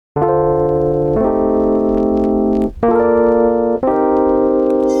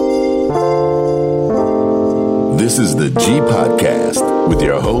This is the G Podcast with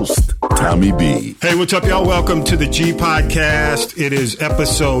your host, Tommy B. Hey, what's up, y'all? Welcome to the G Podcast. It is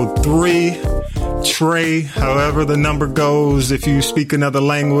episode 3. Trey, however the number goes, if you speak another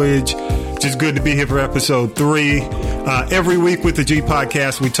language, just good to be here for episode 3. Every week with the G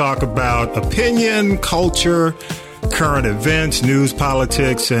Podcast, we talk about opinion, culture, current events, news,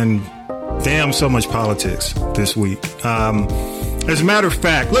 politics, and damn, so much politics this week. As a matter of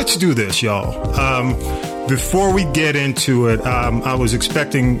fact, let's do this, y'all. Before we get into it, I was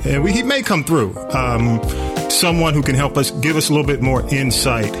expecting, and he may come through, someone who can help us, give us a little bit more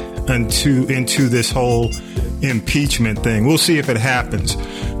insight into this whole impeachment thing. We'll see if it happens.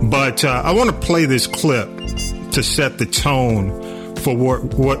 But I want to play this clip to set the tone for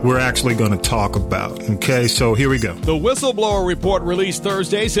what we're actually going to talk about. Okay, so here we go. The whistleblower report released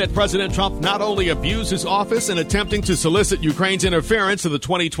Thursday said President Trump not only abused his office in attempting to solicit Ukraine's interference in the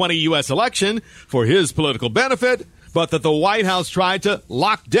 2020 U.S. election for his political benefit, but that the White House tried to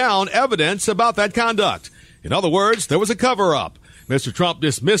lock down evidence about that conduct. In other words, there was a cover-up. Mr. Trump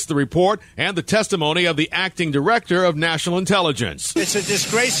dismissed the report and the testimony of the acting director of national intelligence. It's a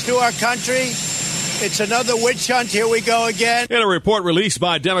disgrace to our country. It's another witch hunt. Here we go again. In a report released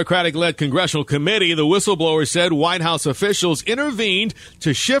by a Democratic-led congressional committee, the whistleblower said White House officials intervened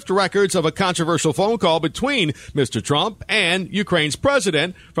to shift records of a controversial phone call between Mr. Trump and Ukraine's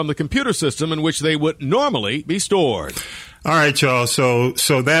president from the computer system in which they would normally be stored. All right, y'all. So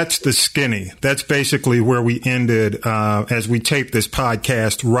that's the skinny. That's basically where we ended as we taped this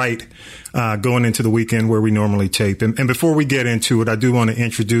podcast right going into the weekend where we normally tape. And before we get into it, I do want to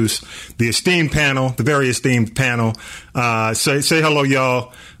introduce the esteemed panel, the very esteemed panel. Say hello,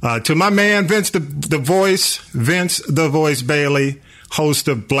 y'all, to my man Vince the Voice Bailey, host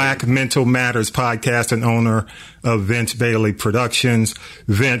of Black Mental Matters podcast and owner of Vince Bailey Productions.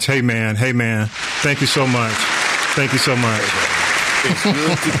 Vince, hey man, thank you so much. Thank you so much. It's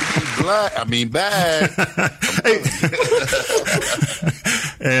good to be black. I mean, bad.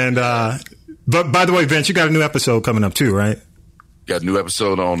 And, but by the way, Vince, you got a new episode coming up too, right? Got a new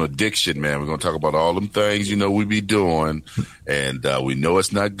episode on addiction, man. We're going to talk about all them things, we be doing. And we know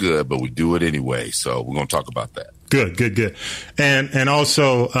it's not good, but we do it anyway. So we're going to talk about that. Good. And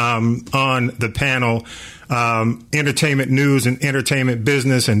also on the panel, entertainment news and entertainment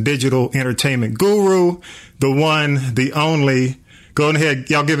business and digital entertainment guru, the one, the only. Go ahead,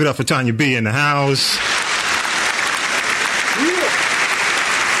 y'all give it up for Tanya B in the house.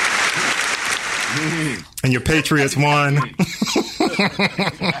 And your Patriots won. All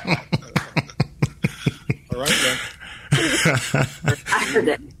right, then. I heard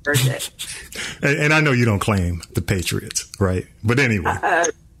it. And I know you don't claim the Patriots, right? But anyway.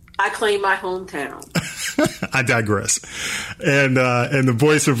 I claim my hometown. I digress. And the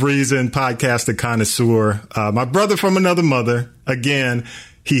voice of reason, podcaster connoisseur, my brother from another mother. Again,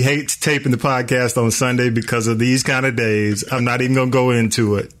 he hates taping the podcast on Sunday because of these kind of days. I'm not even going to go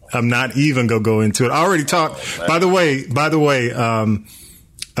into it. I already talked. By the way,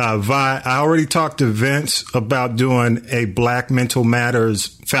 Vi, I already talked to Vince about doing a Black Mental Matters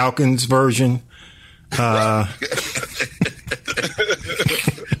Falcons version.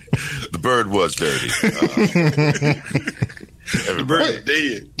 The bird was dirty. The bird is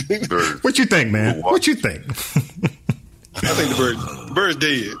dead. Bird. What you think, man? What you think? I think the bird's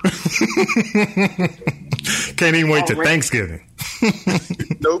dead. Can't even wait till Thanksgiving.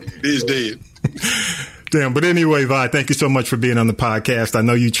 Nope, it's dead. Damn, but anyway, Vi, thank you so much for being on the podcast. I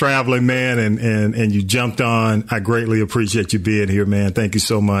know you traveling, man, and you jumped on. I greatly appreciate you being here, man. Thank you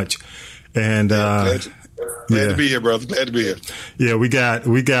so much. And glad to be here, brother. Glad to be here. Yeah, we got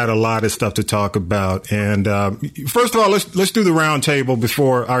a lot of stuff to talk about. And first of all, let's do the round table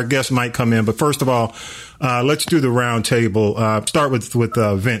before our guest might come in. But first of all, let's do the round table. Start with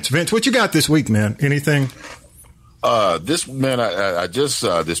Vince. Vince, what you got this week, man? Anything? I just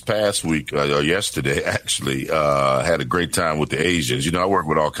this past week or yesterday actually had a great time with the Asians. I work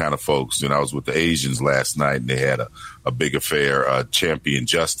with all kind of folks, and I was with the Asians last night, and they had a big affair, Champion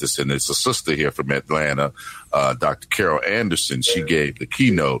Justice, and it's a sister here from Atlanta, Dr. Carol Anderson. She gave the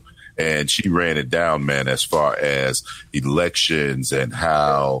keynote, and she ran it down, man, as far as elections and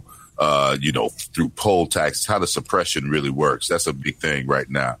how through poll tax, how the suppression really works. That's a big thing right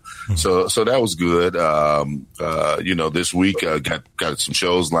now. So that was good. This week got some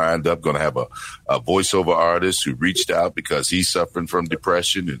shows lined up. Going to have a voiceover artist who reached out because he's suffering from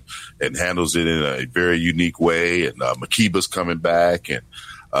depression and handles it in a very unique way. And Makiba's coming back, and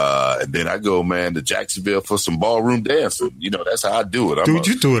then I go, man, to Jacksonville for some ballroom dancing. That's how I do it.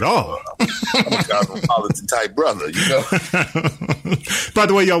 You do it all. I'm a cosmopolitan type brother, By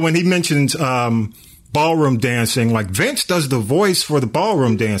the way, y'all, when he mentions ballroom dancing, like Vince does the voice for the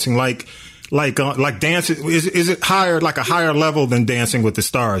ballroom dancing, like dancing. Is it higher, like a higher level than Dancing with the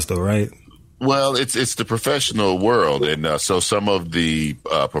Stars, though, right? Well, it's the professional world, and so some of the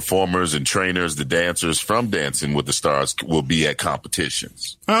performers and trainers, the dancers from Dancing with the Stars, will be at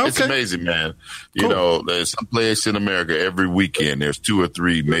competitions. Oh, okay. It's amazing, man. Cool. You know, there's some place in America every weekend. There's 2 or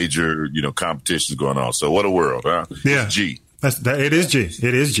 3 major, competitions going on. So what a world, huh? Yeah, it's G. It is G.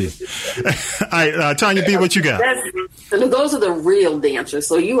 It is G. All right, Tanya B, what you got? Those are the real dancers.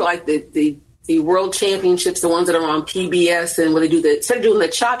 So you like the world championships, the ones that are on PBS, and where they do instead of doing the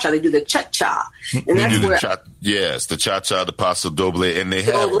cha-cha, they do the cha-cha. And that's where... the cha-cha, the paso doble, and they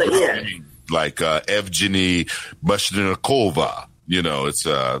have like Evgeny Bashnikova. It's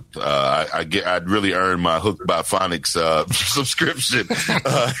I'd really earn my Hooked by Phonics subscription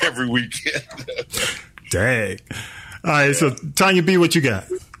every weekend. Dang. All right, so Tanya B, what you got?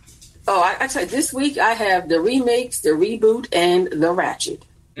 Oh, I tell you, this week I have the remakes, the reboot, and the Ratchet.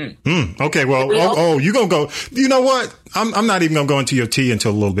 Okay, well, you gonna go? You know what? I'm not even gonna go into your tea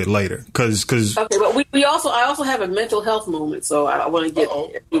until a little bit later, because okay, but I also have a mental health moment, so I want to get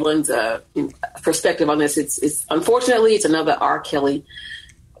everyone's perspective on this. It's unfortunately it's another R. Kelly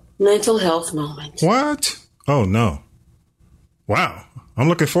mental health moment. What? Oh no! Wow, I'm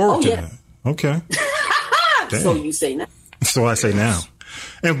looking forward to that. Okay. So you say now. So I say now.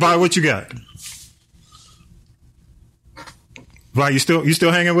 And Vi, what you got? Vi, you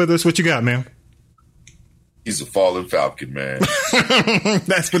still hanging with us? What you got, man? He's a fallen Falcon, man.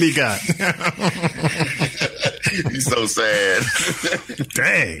 That's what he got. He's so sad.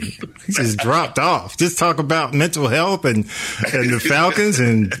 Dang. He just dropped off. Just talk about mental health and the Falcons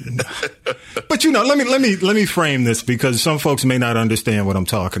but let me frame this, because some folks may not understand what I'm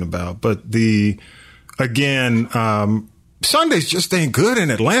talking about. But Sundays just ain't good in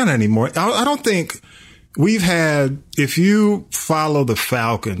Atlanta anymore. I don't think we've had, if you follow the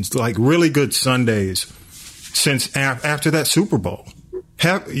Falcons, like really good Sundays since after that Super Bowl.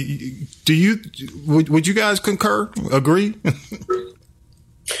 Would you guys agree?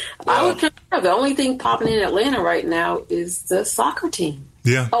 I would concur. The only thing popping in Atlanta right now is the soccer team.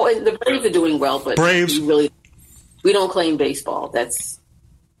 Yeah. Oh, and the Braves are doing well, but Braves. we don't claim baseball. That's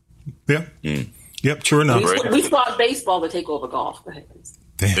yeah. Yep, true enough. We thought baseball to take over golf. Go ahead.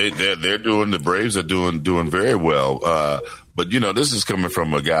 They're doing. The Braves are doing very well. But this is coming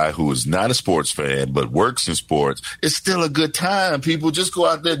from a guy who is not a sports fan but works in sports. It's still a good time. People just go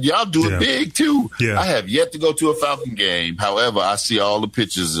out there. Y'all do it big too. Yeah. I have yet to go to a Falcon game. However, I see all the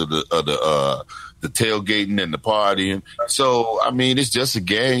pictures of the tailgating and the partying. So, I mean, it's just a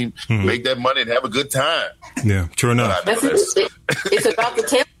game. Mm-hmm. Make that money and have a good time. Yeah, true enough. It's about the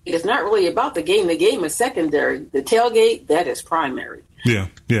tailgate. It's not really about the game. The game is secondary. The tailgate, that is primary. Yeah,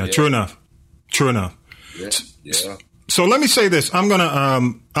 true enough. Yeah. So let me say this. I'm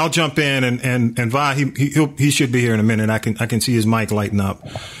gonna I'll jump in and Vi, he should be here in a minute. I can see his mic lighting up.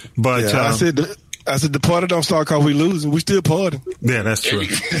 But I said the party don't start because we losing. We still partying. Yeah, that's true.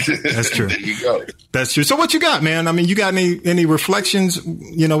 That's true. There you go. That's true. So what you got, man? I mean, you got any reflections?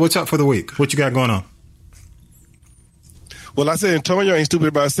 What's up for the week? What you got going on? Well, I said Antonio ain't stupid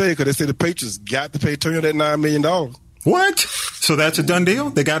about saying, because they say the Patriots got to pay Antonio that $9 million. What? So that's a done deal?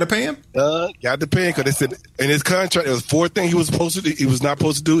 They got to pay him? Got to pay him, because they said in his contract there was 4 things he was supposed to do. He was not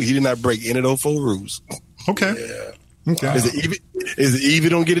supposed to do. He did not break any of those 4 rules. Okay. Yeah. Okay. Wow. Is it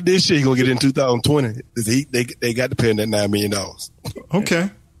even don't get it this year? He gonna get it in 2020. They got to pay him that $9 million. Okay.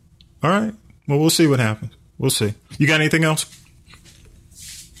 All right. Well, we'll see what happens. We'll see. You got anything else?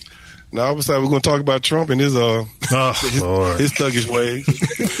 No, besides we're going to talk about Trump and his thuggish ways.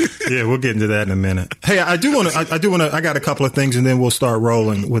 Yeah, we'll get into that in a minute. Hey, I got a couple of things, and then we'll start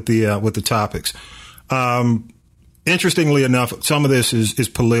rolling with the topics. Interestingly enough, some of this is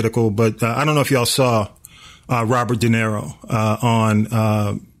political, but I don't know if y'all saw Robert De Niro on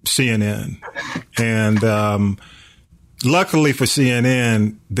CNN, and luckily for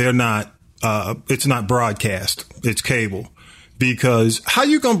CNN, they're not. It's not broadcast; it's cable. Because how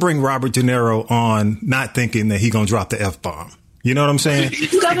you gonna bring Robert De Niro on not thinking that he gonna drop the F-bomb? You know what I'm saying? He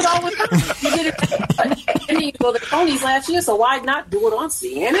does it all the time. He did it for the Tonys last year, so why not do it on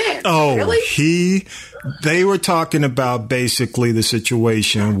CNN? Oh, really? They were talking about basically the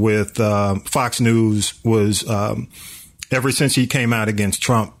situation with Fox News was ever since he came out against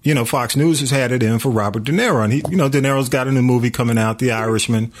Trump. Fox News has had it in for Robert De Niro, and De Niro's got a new movie coming out, The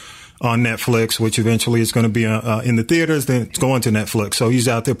Irishman, on Netflix, which eventually is going to be in the theaters. Then it's going to Netflix. So he's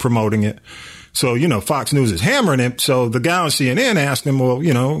out there promoting it. So, Fox News is hammering him. So the guy on CNN asked him, well,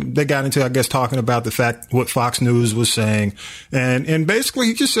 they got into, I guess, talking about the fact what Fox News was saying. And basically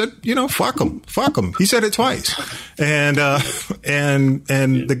he just said, fuck him. He said it twice. And I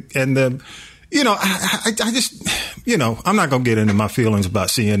just, I'm not going to get into my feelings about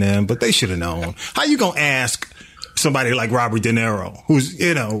CNN, but they should have known. How you going to ask somebody like Robert De Niro, who's,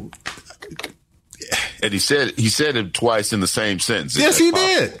 And he said it twice in the same sentence. Yes, he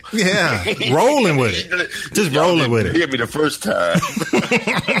did. Yeah. Rolling with it. Just rolling with it. Hear me the first time.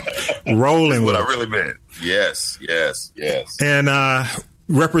 Rolling with it. What I really meant. Yes. And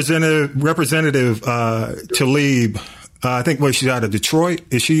Representative Tlaib, I think she's out of Detroit.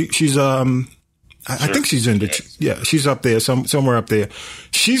 Is she's I think she's in Detroit. Yeah, she's up there, somewhere up there.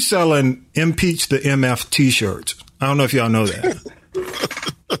 She's selling Impeach the MF t-shirts. I don't know if y'all know that.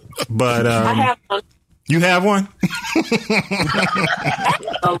 But I have one. You have one?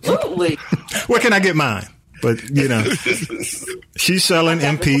 Absolutely. Where can I get mine? But, she's selling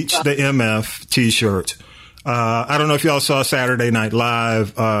Impeach the MF t-shirts. I don't know if y'all saw Saturday Night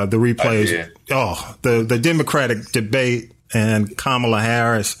Live, the replays. The Democratic debate and Kamala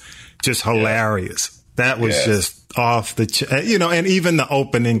Harris, just hilarious. That was just off the, and even the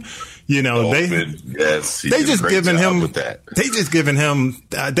opening, they just giving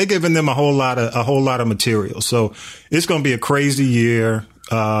them a whole lot of material. So it's going to be a crazy year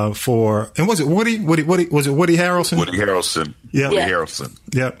and was it Woody Harrelson? Woody Harrelson. Yeah. Woody Harrelson.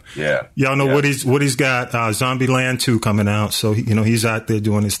 Yep. Yeah. Y'all know Woody's got Zombieland 2 coming out, so he's out there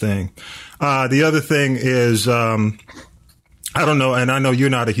doing his thing. The other thing is I don't know, and I know you're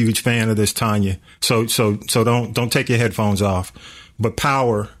not a huge fan of this, Tanya. So don't take your headphones off. But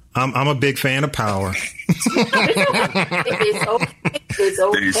Power, I'm a big fan of Power. It's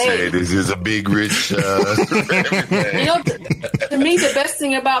okay. They say this is a big rich. To me, the best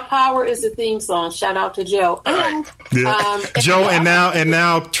thing about Power is the theme song. Shout out to Joe. Joe and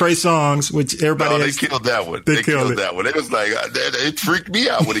now Trey Songz, which everybody they killed that one. They killed that one. It was like it freaked me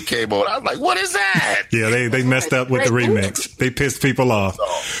out when it came on. I was like, "What is that?" Yeah, they messed up with the remix. They pissed people off.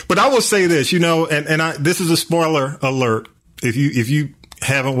 But I will say this, this is a spoiler alert. If you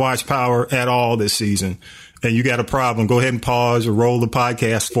haven't watched Power at all this season and you got a problem, go ahead and pause or roll the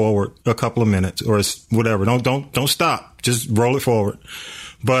podcast forward a couple of minutes or whatever. Don't stop. Just roll it forward.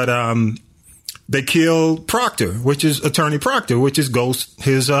 But they killed Proctor, which is Attorney Proctor, which is Ghost,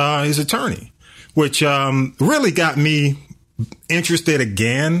 his attorney, which really got me interested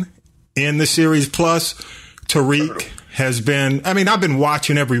again in the series. Plus, Tariq has been, I've been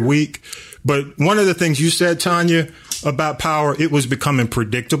watching every week, but one of the things you said, Tanya, about Power, it was becoming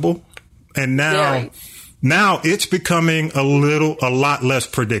predictable. And now it's becoming a lot less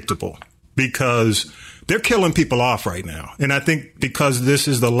predictable because they're killing people off right now. And I think because this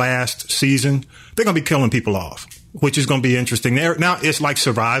is the last season, they're going to be killing people off, which is going to be interesting. Now it's like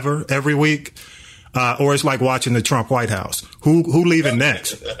Survivor every week, or it's like watching the Trump White House. Who leaving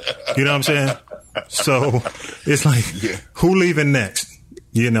next? You know what I'm saying? So it's like, who leaving next?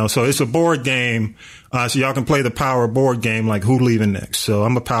 So it's a board game. So y'all can play the Power board game, like who leaving next. So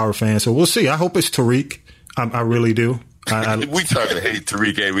I'm a Power fan. So we'll see. I hope it's Tariq. I really do. We talking to hate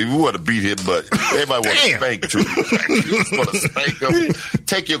Tariq. We want to beat him, but everybody want to spank Tariq. You just want to spank him.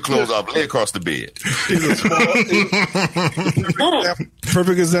 Take your clothes off, lay across the bed.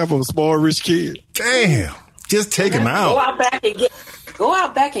 Perfect example of a small rich kid. Damn. Just take him out. Go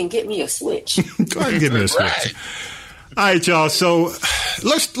out back and get me a switch. Go ahead and get me a switch. Right. All right, y'all. So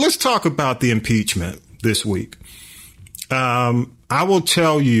let's talk about the impeachment this week. I will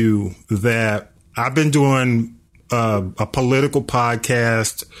tell you that I've been doing a political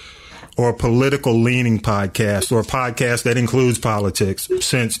podcast or a political leaning podcast or a podcast that includes politics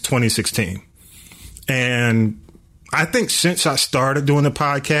since 2016. And I think since I started doing the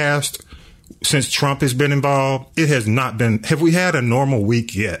podcast, since Trump has been involved, it has not been, have we had a normal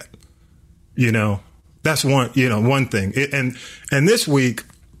week yet? That's one thing. And this week,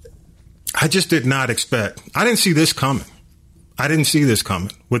 I just did not expect. I didn't see this coming.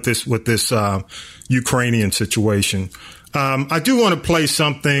 With this Ukrainian situation. I do want to play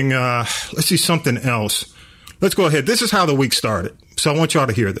something. Let's see something else. Let's go ahead. This is how the week started. So I want y'all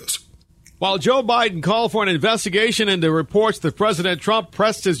to hear this. While Joe Biden called for an investigation into reports that President Trump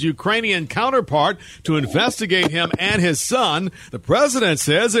pressed his Ukrainian counterpart to investigate him and his son, the president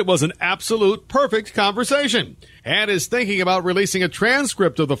says it was an absolute perfect conversation and is thinking about releasing a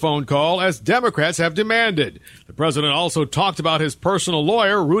transcript of the phone call as Democrats have demanded. The president also talked about his personal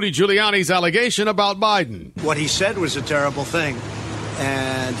lawyer, Rudy Giuliani's allegation about Biden. What he said was a terrible thing.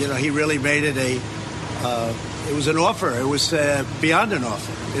 And, he really made it it was an offer. It was beyond an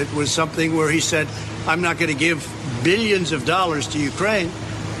offer. It was something where he said, I'm not going to give billions of dollars to Ukraine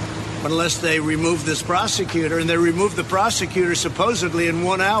unless they remove this prosecutor. And they removed the prosecutor supposedly in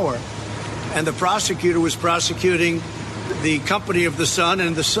 1 hour. And the prosecutor was prosecuting the company of the Sun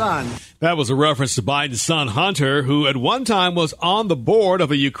and the Sun. That was a reference to Biden's son, Hunter, who at one time was on the board of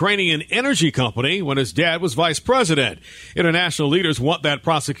a Ukrainian energy company when his dad was vice president. International leaders want that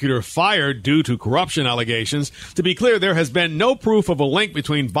prosecutor fired due to corruption allegations. To be clear, there has been no proof of a link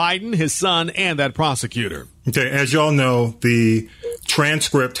between Biden, his son, and that prosecutor. Okay, as y'all know, the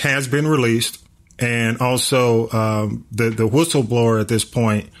transcript has been released, and also the whistleblower at this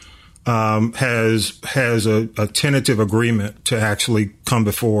point has a tentative agreement to actually come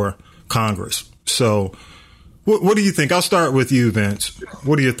before Congress. So what do you think? I'll start with you, Vince.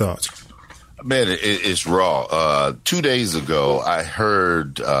 What are your thoughts? Man, it's raw. 2 days ago, I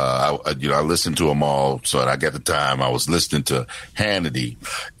heard, I listened to them all. So I got the time. I was listening to Hannity,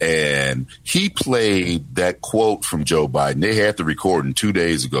 and he played that quote from Joe Biden. They had the recording 2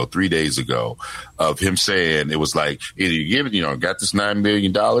 days ago, 3 days ago, of him saying it was like, either you give it, got this $9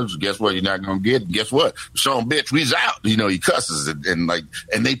 million. Guess what? You're not going to get. Guess what? Sean, bitch, we's out. He cusses it,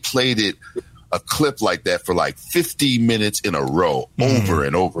 and they played it, a clip like that for like 50 minutes in a row, over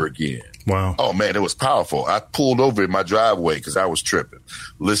and over again. Wow. Oh, man, it was powerful. I pulled over in my driveway because I was tripping,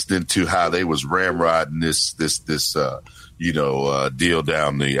 listening to how they was ramrodding this deal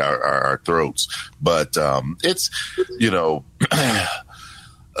down our throats. But it's,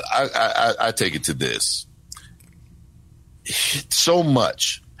 I take it to this. So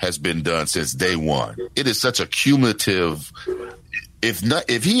much has been done since day one. It is such a cumulative.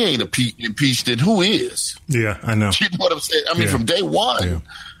 If he ain't impeached, then who is? Yeah, I know. You know what I'm saying? I mean, from day one. Yeah.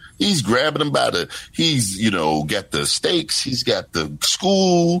 He's grabbing them he's got the stakes. He's got the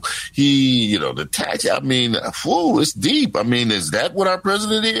school. The tax. I mean, it's deep. I mean, is that what our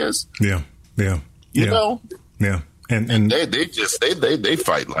president is? Yeah. Yeah. You know? Yeah. And they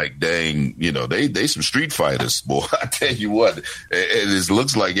fight like dang, they some street fighters, boy. I tell you what, it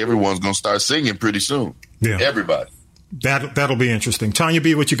looks like everyone's going to start singing pretty soon. Yeah. Everybody. That'll be interesting. Tanya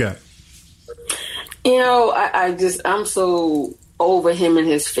B., what you got? I'm so over him and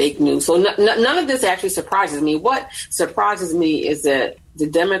his fake news. So none of this actually surprises me. What surprises me is that the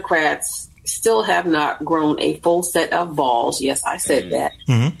Democrats still have not grown a full set of balls. Yes, I said that.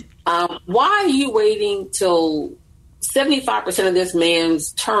 Mm-hmm. Why are you waiting till 75% of this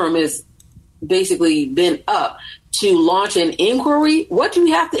man's term has basically been up to launch an inquiry? What do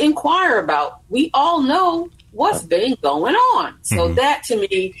we have to inquire about? We all know what's been going on. So that to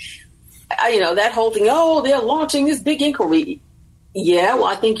me, that whole thing, they're launching this big inquiry. Yeah, well,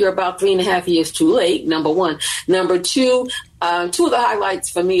 I think you're about 3.5 years too late, number one. Number two, two of the highlights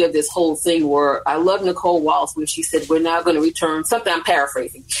for me of this whole thing were, I love Nicole Wallace when she said, we're now going to return, something I'm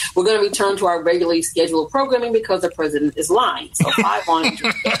paraphrasing, we're going to return to our regularly scheduled programming because the president is lying. So 5 on.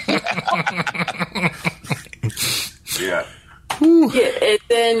 Yeah. Yeah,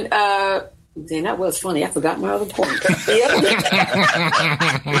 and then that was funny. I forgot my other point. It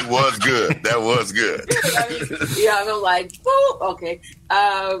was good. That was good. I'm like, okay.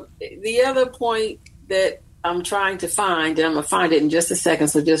 The other point that I'm trying to find, and I'm going to find it in just a second,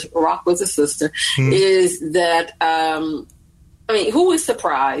 so just rock with the sister, is that, who is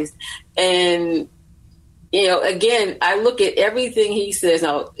surprised? And, again, I look at everything he says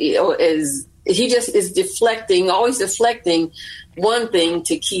now, as he just is always deflecting one thing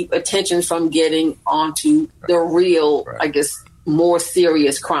to keep attention from getting onto the real, I guess, more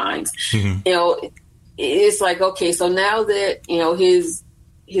serious crimes. Mm-hmm. It's like, okay, so now that,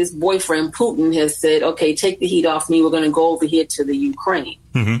 his boyfriend Putin has said, okay, take the heat off me. We're going to go over here to the Ukraine.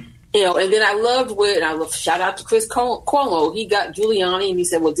 Mm-hmm. And then I love shout out to Chris Cuomo. He got Giuliani and he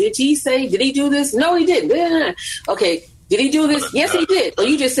said, well, did he do this? No, he didn't. Okay. Did he do this? Yes, he did. Well,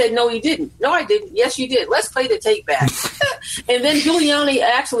 you just said, no, he didn't. No, I didn't. Yes, you did. Let's play the tape back. And then Giuliani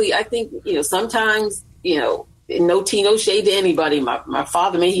actually, I think, sometimes, no tea, no shade to anybody. My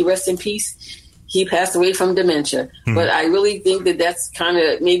father, may he rest in peace. He passed away from dementia. Mm-hmm. But I really think that that's kind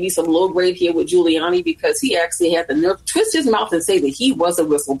of maybe some low grade here with Giuliani because he actually had the nerve to twist his mouth and say that he was a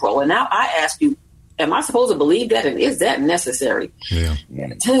whistleblower. Now I ask you, am I supposed to believe that? And is that necessary? Yeah.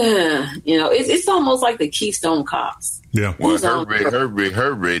 It's almost like the Keystone Cops. Yeah. Well,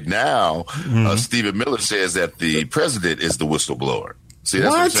 Herbert now, Stephen Miller says that the president is the whistleblower. See,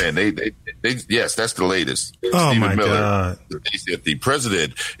 that's what I'm saying. They yes, that's the latest. Oh, Stephen Miller. God. They said the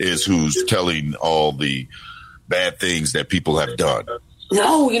president is who's telling all the bad things that people have done.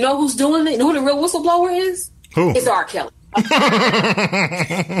 No, you know who's doing it? You know who the real whistleblower is? Who? It's R. Kelly.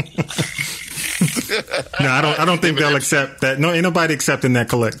 No, I don't think they'll accept that. No, ain't nobody accepting that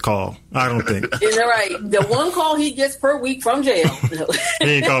collect call. I don't think. Is that right? The one call he gets per week from jail. He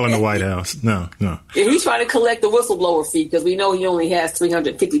ain't calling the White House. No. And he's trying to collect the whistleblower fee because we know he only has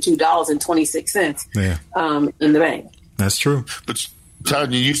 $352.26 in the bank. That's true. But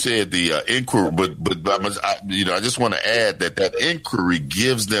Tanya, you said the inquiry, but I just want to add that inquiry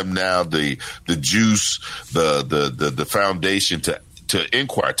gives them now the juice, the foundation to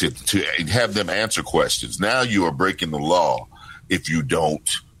inquire, to have them answer questions. Now you are breaking the law if you don't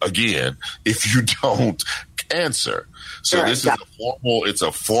answer. So this is it's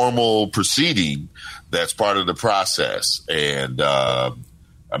a formal proceeding that's part of the process, and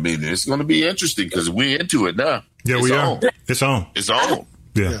it's going to be interesting because we're into it now. Yeah, we are. It's on.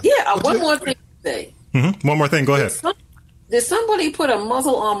 Yeah. One more thing to say. Mm-hmm. One more thing. Go ahead. Did somebody put a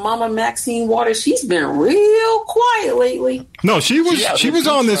muzzle on Mama Maxine Waters? She's been real quiet lately. No, she was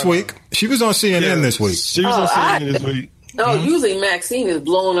on this week. She was on CNN this week. She was on CNN this week. No, usually Maxine is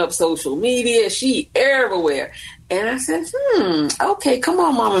blowing up social media. She everywhere. And I said, okay, come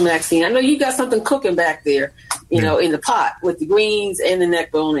on, Mama Maxine. I know you got something cooking back there, in the pot with the greens and the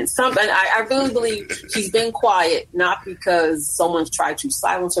neck bone and something. I really believe she's been quiet, not because someone's tried to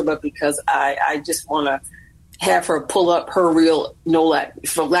silence her, but because I just want to have her pull up her real,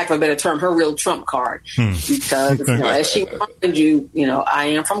 for lack of a better term, her real trump card. Because as she reminded you, I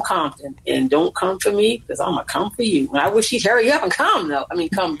am from Compton, and don't come for me because I'm going to come for you. And I wish she'd hurry up and come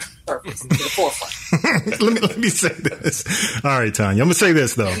surface to the forefront. let me say this. All right, Tanya. I'm going to say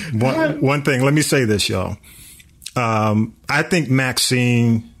this, though. One thing. Let me say this, y'all. I think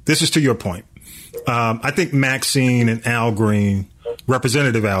Maxine, this is to your point. I think Maxine and Al Green,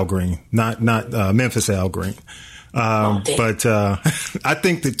 Representative Al Green, not Memphis Al Green. But I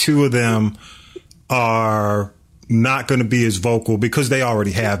think the two of them are not going to be as vocal because they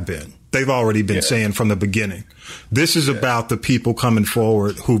already have been. They've already been saying from the beginning. This is about the people coming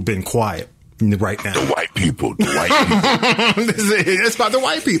forward who've been quiet right now. The white people. It's about the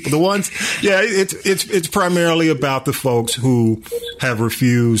white people. The ones. Yeah, it's primarily about the folks who have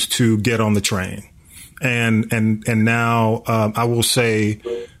refused to get on the train. And now I will say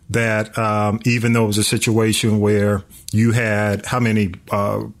that even though it was a situation where you had how many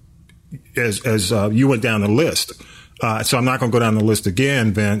as you went down the list. So I'm not going to go down the list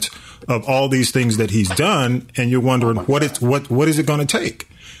again, Vince, of all these things that he's done, and you're wondering what is it going to take.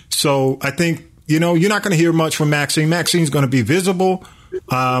 So I think you're not going to hear much from Maxine. Maxine's going to be visible,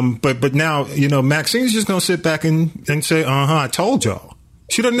 but now Maxine's just going to sit back and say, I told y'all.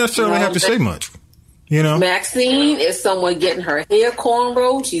 She doesn't necessarily have to say much. Maxine is someone getting her hair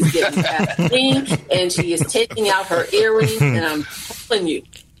cornrowed. She's getting Vaseline, and she is taking out her earrings. And I'm telling you,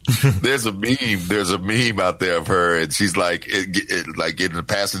 there's a meme out there of her, and she's like in the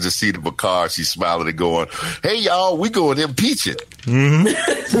passenger seat of a car. She's smiling and going, "Hey y'all, we going impeaching." Mm-hmm.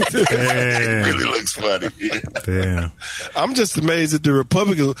 It really looks funny. Damn. I'm just amazed at the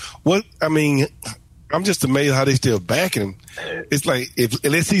Republicans. I'm just amazed how they still backing him. It's like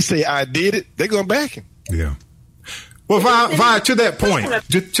unless he say I did it, they're gonna back him. Yeah. Well, Vi, to that point,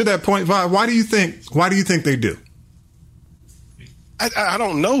 Vi, why do you think they do? I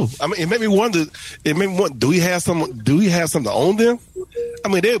don't know. I mean, it made me wonder. Do we have something to own them? I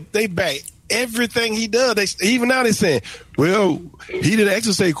mean, they back everything he does. Even now they're saying, well, he didn't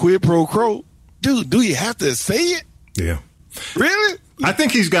actually say quid pro quo. Dude, do you have to say it? Yeah. Really? I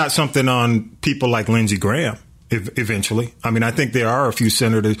think he's got something on people like Lindsey Graham eventually. I mean, I think there are a few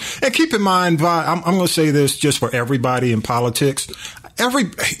senators. And keep in mind, Vi, I'm going to say this just for everybody in politics.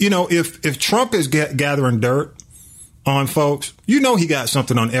 If Trump is gathering dirt on folks, he got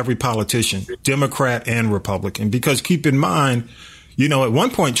something on every politician, Democrat and Republican, because keep in mind, at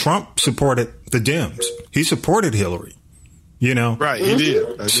one point Trump supported the Dems. He supported Hillary, Right. He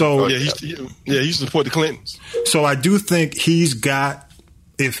did. So he supported the Clintons. So I do think he's got,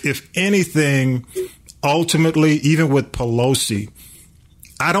 if anything, ultimately, even with Pelosi,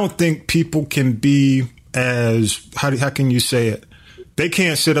 I don't think people can be as, how can you say it? They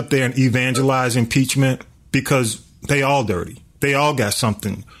can't sit up there and evangelize impeachment because they all dirty. They all got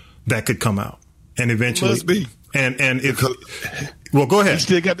something that could come out, and eventually, must be. And well, go ahead.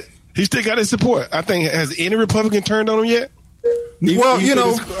 He still got his support. I think, has any Republican turned on him yet?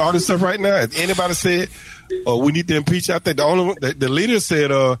 All this stuff right now. Has anybody said, we need to impeach? I think the only one, the leader said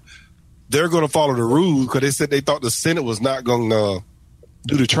they're going to follow the rules because they said they thought the Senate was not going to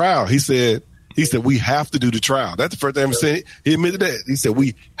do the trial. He said we have to do the trial. That's the first time he said it. He admitted that. He said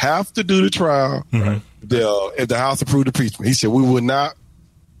we have to do the trial. Mm-hmm. If the House approved impeachment, he said we will not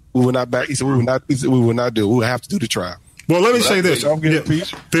back. He said we will not do it. We will have to do the trial. Well, let me say this.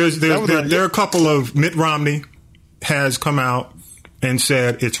 There are a couple of Mitt Romney has come out and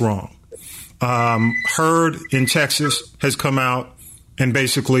said it's wrong. Hurd in Texas has come out and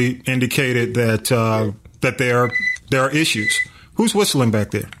basically indicated that there are issues. Who's whistling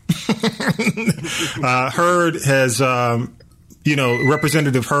back there? Hurd has,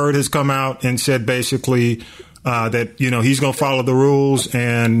 Representative Hurd has come out and said basically that he's going to follow the rules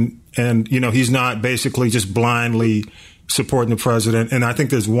and he's not basically just blindly supporting the president. And I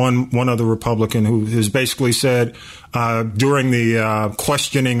think there's one other Republican who has basically said during the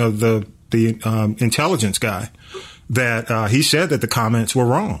questioning of the intelligence guy that he said that the comments were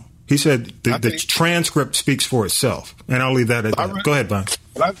wrong. He said the transcript speaks for itself. And I'll leave that at that. Go ahead, Brian.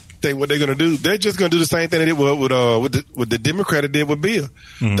 I think what they're going to do, they're just going to do the same thing they did with the Democrat did with Bill.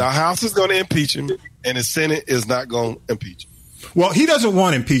 Mm-hmm. The House is going to impeach him, and the Senate is not going to impeach him. Well, he doesn't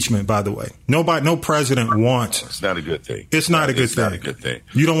want impeachment, by the way. No president wants. It's not a good thing. It's not a good thing.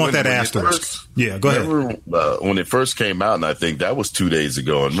 You don't want that asterisk. Go ahead. When it first came out, and I think that was 2 days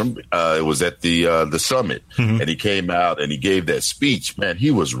ago, and remember, it was at the summit, and he came out and he gave that speech. Man,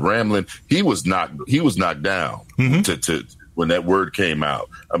 he was rambling. He was knocked down to when that word came out.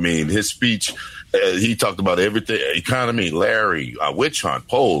 I mean, his speech. He talked about everything: economy, Larry, witch hunt,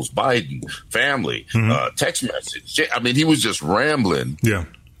 polls, Biden, family, text message. I mean, he was just rambling.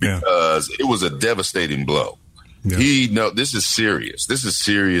 Because it was a devastating blow. Yeah. This is serious. This is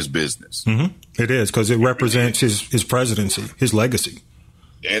serious business. Mm-hmm. It is because it represents his presidency, his legacy,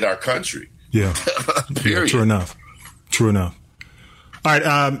 and our country. Yeah. Period. True enough. All right,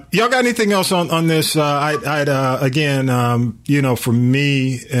 y'all got anything else on this? Again, for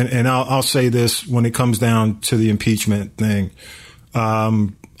me, and I'll say this when it comes down to the impeachment thing,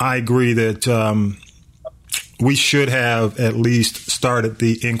 I agree that we should have at least started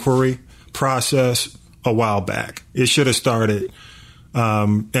the inquiry process a while back. It should have started,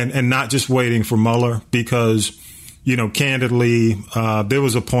 and not just waiting for Mueller because, candidly, there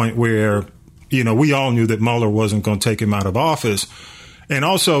was a point where, we all knew that Mueller wasn't going to take him out of office. And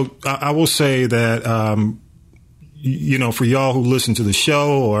also, I will say that, for y'all who listen to the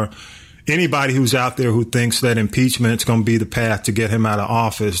show or anybody who's out there who thinks that impeachment's going to be the path to get him out of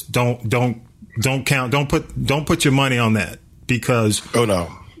office, don't put your money on that because, he's not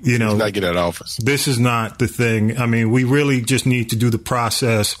get out of office. This is not the thing. I mean, we really just need to do the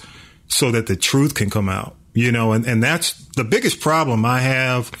process so that the truth can come out, and that's the biggest problem I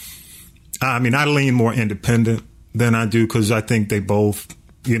have. I mean, I lean more independent than I do because I think they both,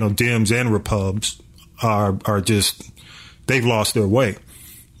 Dems and Repubs are just, they've lost their way.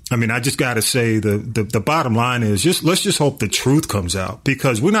 I mean, I just got to say the bottom line is let's just hope the truth comes out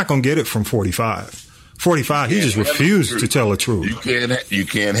because we're not going to get it from 45. 45, he just refused to tell the truth. You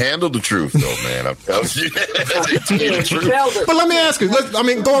can't handle the truth, though, man. I'm telling you. But let me ask you.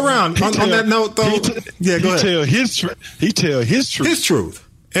 Go around on that note, though. Go ahead. He tell his truth. His truth.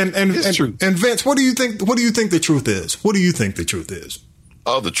 And Vince, what do you think? What do you think the truth is? What do you think the truth is?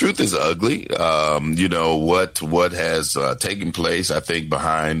 Oh, the truth is ugly. What has taken place, I think,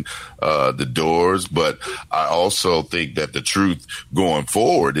 behind the doors. But I also think that the truth going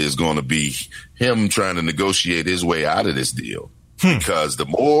forward is going to be him trying to negotiate his way out of this deal. Because the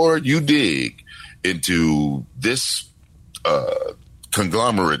more you dig into this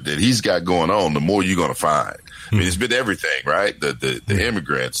conglomerate that he's got going on, the more you're going to find. I mean, it's been everything, right? The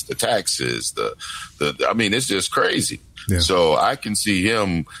immigrants, the taxes, it's just crazy. Yeah. So I can see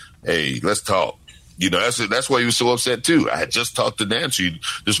him, hey, let's talk. That's why he was so upset too. I had just talked to Nancy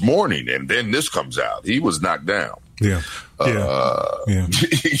this morning and then this comes out. He was knocked down. Yeah.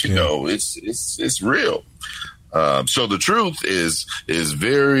 It's real. So the truth is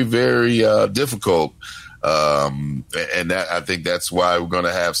very, very difficult. And that, I think that's why we're going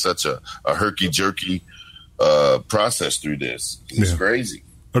to have such a herky-jerky process through this. It's crazy.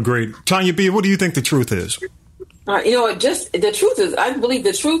 Agreed. Tanya B., what do you think the truth is? The truth is, I believe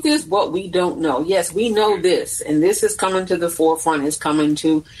the truth is what we don't know. Yes, we know this, and this is coming to the forefront. It's coming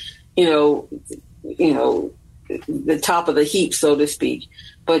to, the top of the heap, so to speak.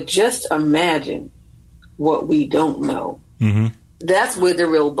 But just imagine what we don't know. Mm-hmm. That's where the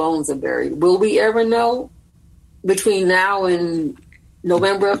real bones are buried. Will we ever know between now and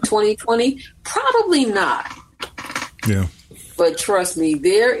November of 2020? Probably not. Yeah. But trust me,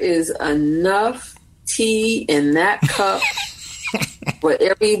 there is enough tea in that cup for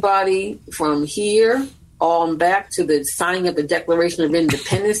everybody from here on back to the signing of the Declaration of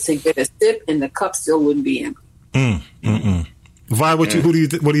Independence to get a sip, and the cup still wouldn't be empty. Vi, what do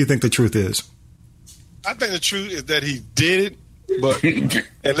you think the truth is? I think the truth is that he did it But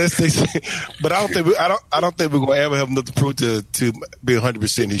unless they say, but I don't think we're gonna ever have enough to prove to be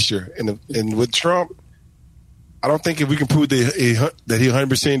 100% this year. And with Trump, I don't think if we can prove that he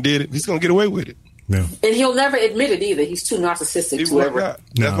 100% did it, he's gonna get away with it. Yeah. And he'll never admit it either. He's too narcissistic to ever.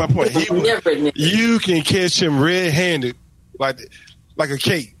 That's my point. You can catch him red-handed, like a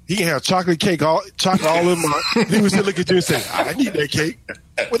cake. He can have chocolate all in my. He would still look at you and say, "I need that cake."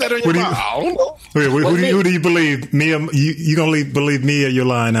 With that on your mouth, I don't know. Who do you believe? Mia? You gonna believe me or your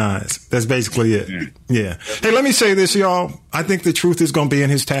lying eyes? That's basically it. Yeah. Hey, let me say this, y'all. I think the truth is gonna be in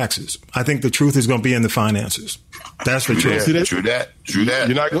his taxes. I think the truth is gonna be in the finances. That's the truth. True that.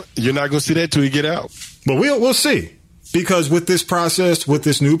 You're not gonna see that till you get out. But we'll see. Because with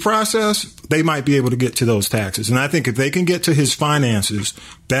this new process, they might be able to get to those taxes. And I think if they can get to his finances,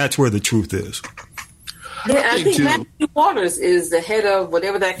 that's where the truth is. Yeah, I think Matthew Waters is the head of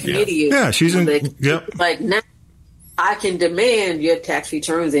whatever that committee is. Yeah, she's in. Yep. Like, now I can demand your tax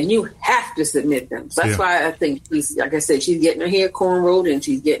returns and you have to submit them. So that's why I think like I said, she's getting her hair cornrowed and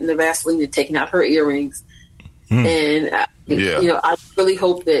she's getting the Vaseline and taking out her earrings. And, I really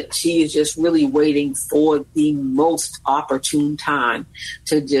hope that she is just really waiting for the most opportune time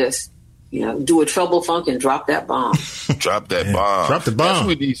to just, do a treble funk and drop that bomb. Drop that bomb. Drop the bomb. That's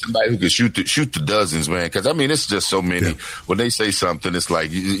we need somebody who can shoot the dozens, man. Because, it's just so many. Yeah. When they say something, it's like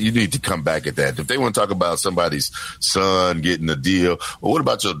you need to come back at that. If they want to talk about somebody's son getting a deal, well, what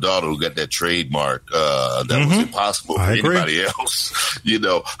about your daughter who got that trademark that was impossible for anybody else?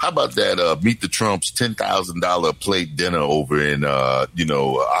 How about that Meet the Trumps $10,000 plate dinner over in, Abu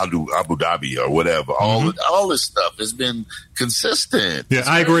Dhabi or whatever? All this stuff has been consistent. Yeah,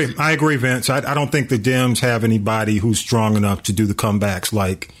 I agree, Vince. I don't think the Dems have anybody who's strong enough to do the comebacks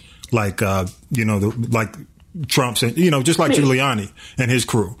like Trump's and just like Giuliani and his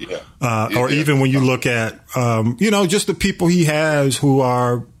crew. Even when you look at just the people he has who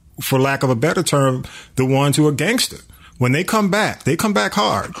are, for lack of a better term, the ones who are gangster. When they come back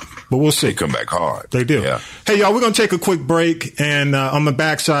hard. But we'll see. They come back hard. They do. Yeah. Hey, y'all, we're going to take a quick break. And on the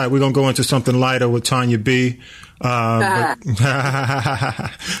backside, we're going to go into something lighter with Tanya B. But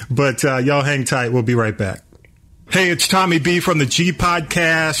y'all hang tight. We'll be right back. Hey, it's Tommy B from the G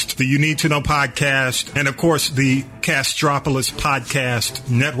Podcast, the You Need to Know Podcast, and of course the Castropolis Podcast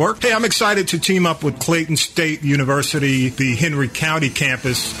Network. Hey, I'm excited to team up with Clayton State University, the Henry County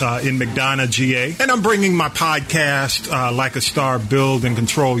campus in McDonough, GA. And I'm bringing my podcast, Like a Star, Build and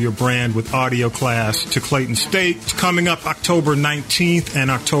Control Your Brand with Audio class to Clayton State. It's coming up October 19th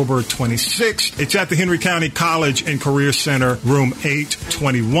and October 26th. It's at the Henry County College and Career Center, room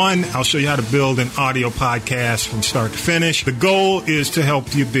 821. I'll show you how to build an audio podcast from start to finish. The goal is to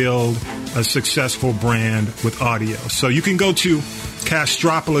help you build a successful brand with audio. So you can go to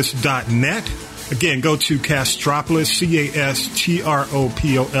castropolis.net. Again, go to Castropolis,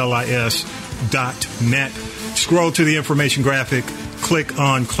 CASTROPOLIS.net. Scroll to the information graphic, click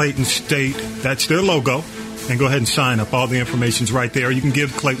on Clayton State. That's their logo. And go ahead and sign up. All the information's right there. You can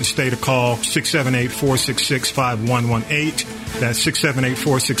give Clayton State a call, 678-466-5118. That's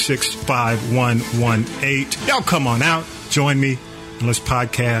 678-466-5118. Y'all come on out, join me, and let's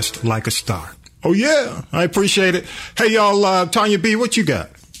podcast like a star. Oh, yeah. I appreciate it. Hey, y'all, Tanya B., what you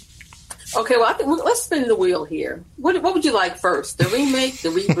got? Okay, well, I think let's spin the wheel here. What would you like first, the remake, the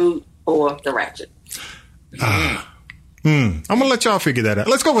reboot, or the ratchet? I'm going to let y'all figure that out.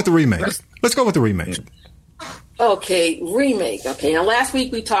 Let's go with the remake. Let's go with the remake. Okay, remake. Okay, now last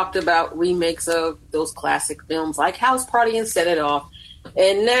week we talked about remakes of those classic films like House Party and Set It Off.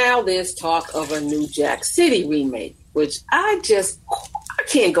 And now there's talk of a New Jack City remake, which I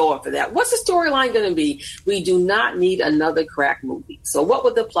can't go up for that. What's the storyline going to be? We do not need another crack movie. So what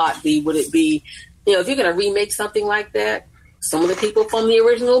would the plot be? Would it be, if you're going to remake something like that, some of the people from the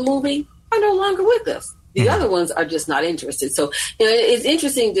original movie are no longer with us. The other ones are just not interested. So, it's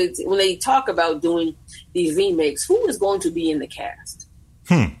interesting when they talk about doing these remakes, who is going to be in the cast?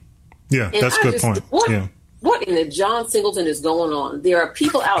 Yeah, that's a good point. What in the John Singleton is going on? There are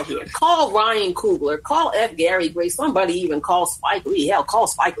people out here. Call Ryan Coogler. Call F. Gary Gray. Somebody even call Spike Lee. Hell, call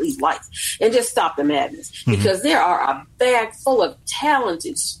Spike Lee's wife. And just stop the madness. Because there are a bag full of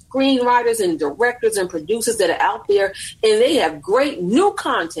talented screenwriters and directors and producers that are out there. And they have great new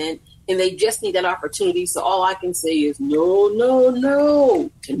content. And they just need that opportunity. So all I can say is no to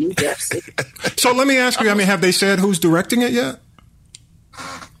New Jack City. So let me ask you, have they said who's directing it yet?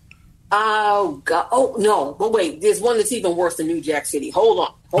 Oh, God. Oh, no. But wait, there's one that's even worse than New Jack City. Hold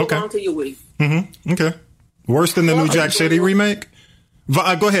on. Hold on to your wig. Okay. Worse than the New Jack City remake?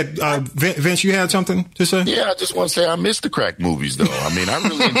 Go ahead, Vince. You had something to say? Yeah, I just want to say I miss the crack movies, though. I mean, I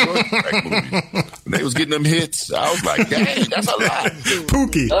really enjoyed the crack movies. When they was getting them hits, I was like, dang, that's a lot.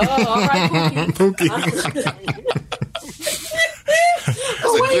 Pookie. Oh, all right, Pookie. That's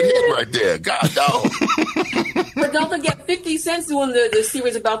a good hit right there. God, dog. But don't forget, 50 Cent's doing the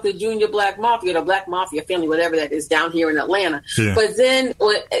series about the Junior Black Mafia, the Black Mafia family, whatever that is, down here in Atlanta. Yeah. But then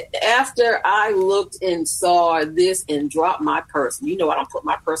after I looked and saw this and dropped my purse, you know I don't put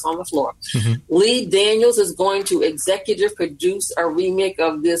my purse on the floor. Mm-hmm. Lee Daniels is going to executive produce a remake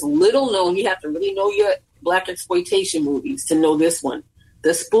of this little known, you have to really know your Black exploitation movies to know this one.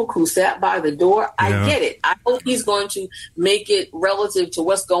 The Spook Who Sat by the Door. I get it. I hope he's going to make it relative to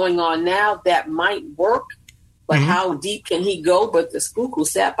what's going on now. That might work. But how deep can he go? But The Spook Who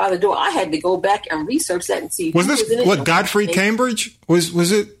Sat by the Door, I had to go back and research that and see. Was this what Godfrey Cambridge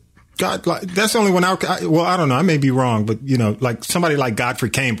was it? God, like, that's the only one. I don't know. I may be wrong, but like somebody like Godfrey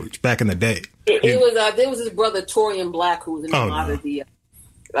Cambridge back in the day. It was there was his brother Torian Black who was in a lot of the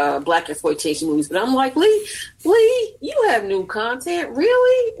Black exploitation movies. But I'm like, Lee, you have new content,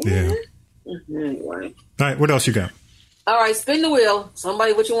 really? Yeah. Anyway. All right, what else you got? All right, spin the wheel.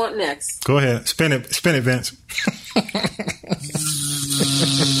 Somebody, what you want next? Go ahead. Spin it, Vince.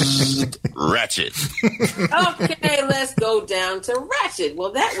 Ratchet. Okay, let's go down to Ratchet.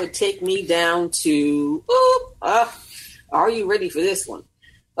 Well, that would take me down to... are you ready for this one?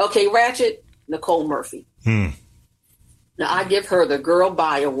 Okay, Ratchet, Nicole Murphy. Now, I give her the Girl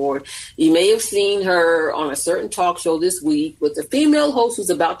Bye Award. You may have seen her on a certain talk show this week with a female host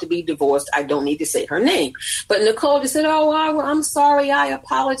who's about to be divorced. I don't need to say her name. But Nicole just said, I'm sorry, I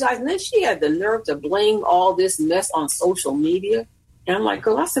apologize. And then she had the nerve to blame all this mess on social media. And I'm like,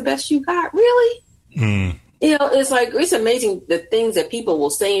 girl, that's the best you got? Really? It's like, it's amazing the things that people will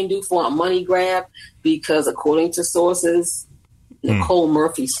say and do for a money grab because according to sources, Nicole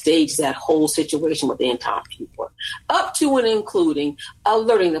Murphy staged that whole situation with Anton Fuqua, up to and including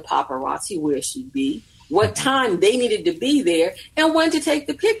alerting the paparazzi where she'd be, what time they needed to be there, and when to take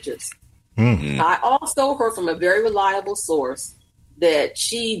the pictures. I also heard from a very reliable source that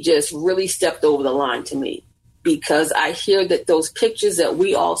she just really stepped over the line to me, because I hear that those pictures that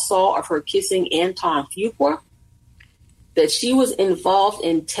we all saw of her kissing Anton Fuqua, that she was involved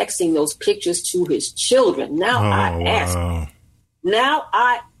in texting those pictures to his children. Now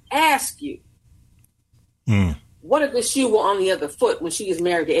I ask you, what if the shoe were on the other foot when she was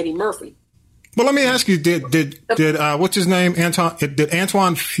married to Eddie Murphy? Well, let me ask you: Did what's his name, Anton? Did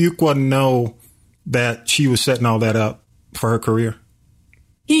Antoine Fuqua know that she was setting all that up for her career?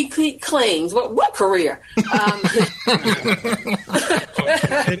 He claims what career?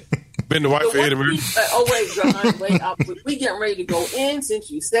 Been the wife of Eddie Murphy. We getting ready to go in. Since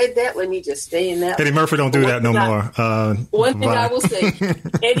you said that, let me just stay in that. Eddie Murphy don't do that no more. One thing I will say,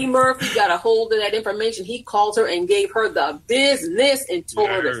 Eddie Murphy got a hold of that information. He called her and gave her the business and told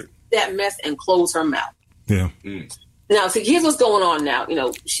her that mess and close her mouth. Yeah. Now, see, here's what's going on now.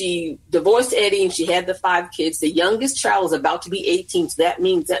 She divorced Eddie and she had the 5 kids. The youngest child is about to be 18, so that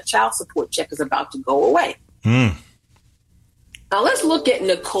means that child support check is about to go away. Now, let's look at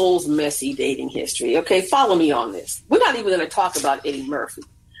Nicole's messy dating history. Okay, follow me on this. We're not even going to talk about Eddie Murphy.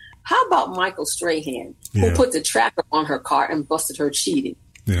 How about Michael Strahan, who put the tracker on her car and busted her cheating?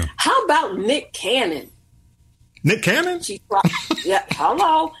 Yeah. How about Nick Cannon? Nick Cannon?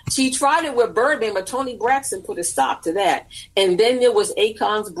 Hello. She tried it with Birdman, but Tony Braxton put a stop to that. And then there was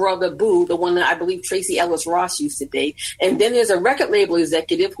Akon's brother, Boo, the one that I believe Tracy Ellis Ross used to date. And then there's a record label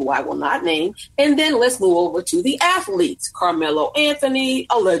executive who I will not name. And then let's move over to the athletes. Carmelo Anthony,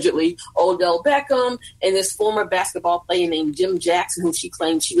 allegedly, Odell Beckham, and this former basketball player named Jim Jackson, who she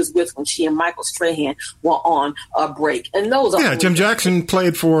claimed she was with when she and Michael Strahan were on a break. And those are Jim Jackson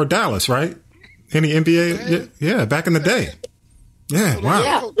played for Dallas, right? In the NBA? Yeah, back in the day. Yeah,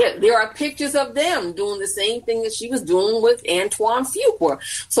 wow. Yeah, there are pictures of them doing the same thing that she was doing with Antoine Fuqua.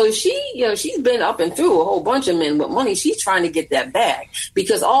 So she's been up and through a whole bunch of men with money. She's trying to get that bag.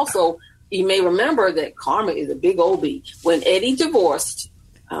 Because also, you may remember that karma is a big old B. When Eddie divorced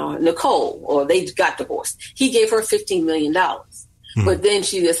Nicole, or they got divorced, he gave her $15 million. But then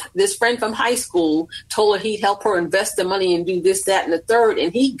this friend from high school told her he'd help her invest the money and do this, that, and the third.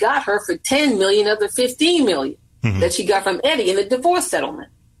 And he got her for $10 million of the $15 million that she got from Eddie in the divorce settlement.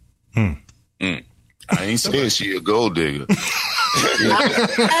 I ain't saying she a gold digger. I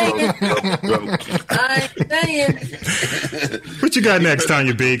ain't saying. What you got next,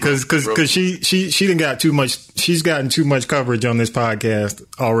 Tanya B? Because she done got too much. She's gotten too much coverage on this podcast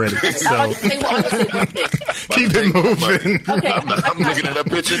already. So keep it moving. Okay. I'm looking at that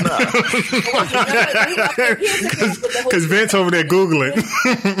picture now. Because Vince over there Googling.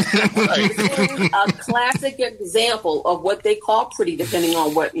 A classic example of what they call pretty, depending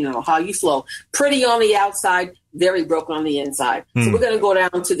on what, how you flow. Pretty on the outside, very broken on the inside. So we're going to go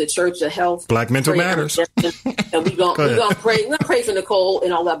down to the Church of Health. Black Mental Matters. And we're going to pray. We're going to pray for Nicole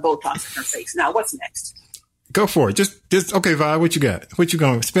and all that Botox in her face. Now, what's next? Go for it. Just okay, Vi, what you got? What you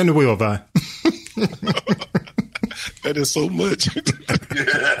going? Spin the wheel, Vi. That is so much.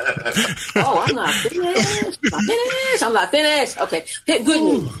 I'm not finished. Okay. Good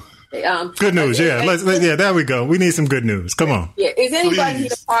news. Good news. Yeah. Let's there we go. We need some good news. Come on. Yeah. Is anybody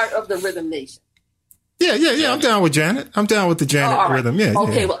here part of the Rhythm Nation? Yeah. I'm down with Janet. I'm down with the Janet Rhythm. Yeah.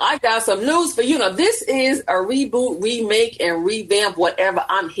 Okay. Well, I got some news for you. This is a reboot, remake, and revamp. Whatever.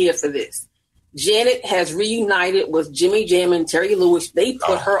 I'm here for this. Janet has reunited with Jimmy Jam and Terry Lewis. They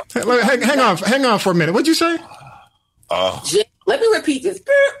put her. Hang on for a minute. What'd you say? Let me repeat this.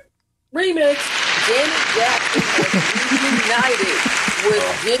 Remix. Janet Jackson has reunited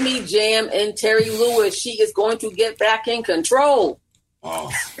with Jimmy Jam and Terry Lewis. She is going to get back in control. Oh.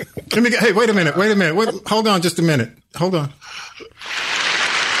 Hey, wait a minute. Hold on just a minute. Hold on.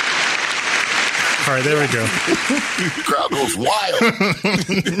 All right, there we go. The crowd goes wild.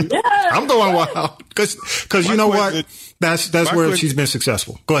 Yeah. I'm going wild because you know what? That's where she's been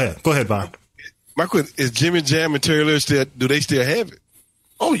successful. Go ahead, Bob. My question is: Jimmy Jam and Terry Lewis do they still have it?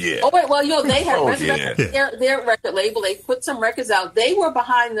 Oh yeah. Oh wait, well they have their record label. They put some records out. They were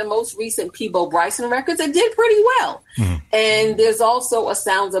behind the most recent Peabo Bryson records. It did pretty well. Mm-hmm. And there's also a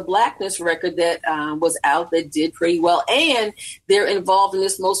Sounds of Blackness record that was out that did pretty well. And they're involved in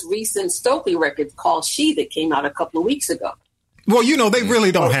this most recent Stokely record called She that came out a couple of weeks ago. Well, they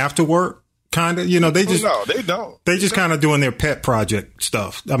really don't have to work. Kind of, they just no, they don't. They just kind of doing their pet project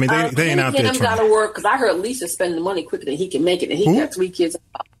stuff. I mean, they ain't out there trying. Got to work because I heard Lisa spending the money quicker than he can make it, and he got 3 kids.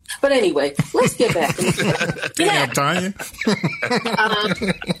 But anyway, let's get back. Damn, Tanya.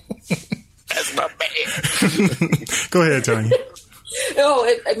 That's my man. Go ahead, Tanya.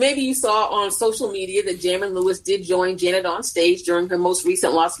 Maybe you saw on social media that Jam and Lewis did join Janet on stage during her most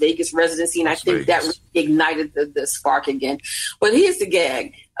recent Las Vegas residency, and I think that ignited the spark again. But here's the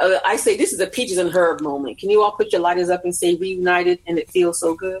gag. I say this is a Peaches and Herb moment. Can you all put your lighters up and say reunited and it feels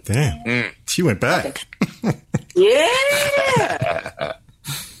so good? Damn. She went back. Okay. Yeah.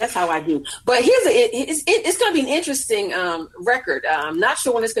 That's how I do. But it's going to be an interesting record. I'm not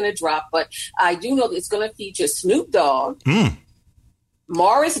sure when it's going to drop, but I do know that it's going to feature Snoop Dogg,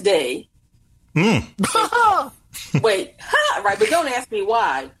 Morris Day. Wait, right, but don't ask me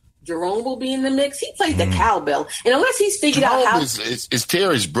why. Jerome will be in the mix. He played the cowbell. And unless he's figured out how... It's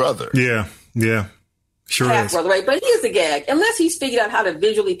Terry's brother. Yeah. Sure is. Brother, right? But here's the gag. Unless he's figured out how to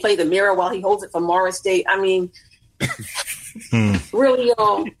visually play the mirror while he holds it for Morris Day, I mean... Really,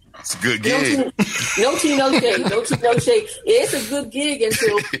 y'all. It's a good gig. No tea, no shade. It's a good gig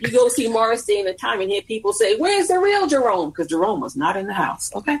until you go see Morris Day in the time and hear people say, "Where's the real Jerome?" Because Jerome was not in the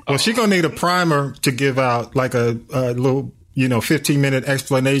house. Okay. Well, she's gonna need a primer to give out like a little, 15-minute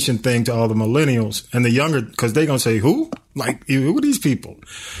explanation thing to all the millennials and the younger, because they're gonna say, "Who? Like, who are these people?"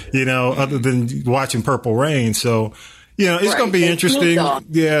 Other than watching Purple Rain. So. It's going to be interesting.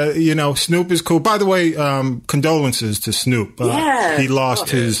 Yeah, Snoop is cool. By the way, condolences to Snoop. He lost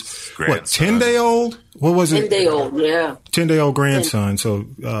his, 10-day-old? What was it? 10-day-old, yeah. 10-day-old grandson. So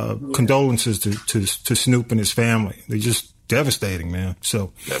condolences to Snoop and his family. They're just devastating, man.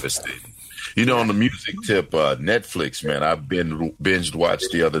 So devastating. On the music tip, Netflix, man, I've been binge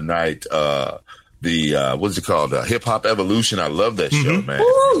watched the other night. What's it called? Hip Hop Evolution. I love that show, man.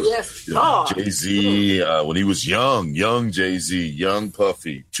 Oh, yes. Jay-Z, when he was young Jay-Z, young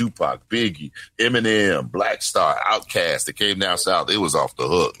Puffy, Tupac, Biggie, Eminem, Black Star, Outkast that came down south. It was off the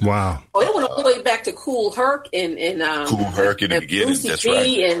hook. Wow. Oh, it went all the way back to Kool Herc and Kool Herc in the beginning. Brucey that's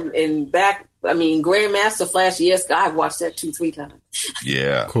G right. And back, Grandmaster Flash. Yes, I've watched that 2-3 times.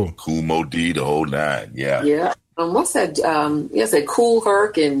 Yeah. Cool. Cool Mo D, the whole nine. Yeah. Yeah. What's that? That Kool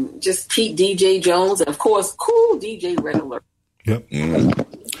Herc and just Pete DJ Jones, and of course, Cool DJ Red Alert. Yep.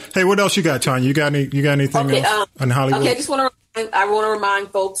 Hey, what else you got, Tanya? You got anything else on Hollywood? Okay, I just want to want to remind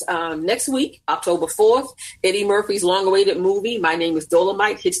folks, next week, October 4th, Eddie Murphy's long-awaited movie, My Name is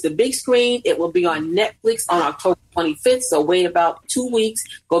Dolomite, hits the big screen. It will be on Netflix on October 25th, so wait about 2 weeks.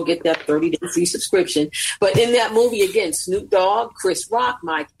 Go get that 30-day free subscription. But in that movie, again, Snoop Dogg, Chris Rock,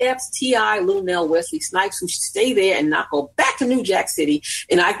 Mike Epps, T.I., Lunel, Wesley Snipes, who should stay there and not go back to New Jack City.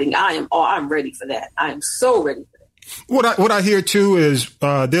 And I think I'm ready for that. I am so ready for that. What I hear, too, is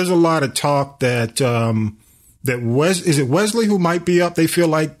there's a lot of talk that is it Wesley who might be up? They feel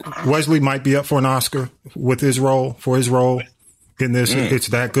like Wesley might be up for an Oscar for his role in this. It's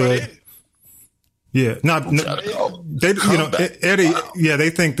that good. Yeah, Eddie. Yeah, they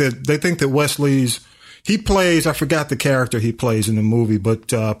think that Wesley's he plays. I forgot the character he plays in the movie, but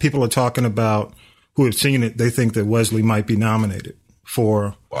people are talking about who have seen it. They think that Wesley might be nominated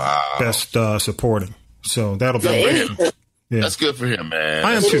for best supporting. So that'll be That's good for him, man.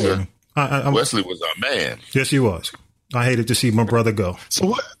 I am too, man. Wesley was our man. Yes, he was. I hated to see my brother go. So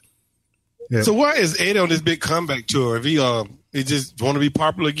what? Yeah. So why is Eddie on this big comeback tour? If he just want to be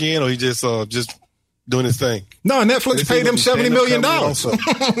popular again, or he just doing his thing? No, Netflix paid him $70 million.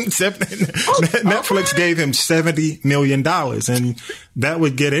 Netflix gave him $70 million, and that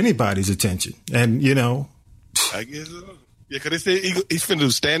would get anybody's attention. And I guess so. Yeah, because they say he's finna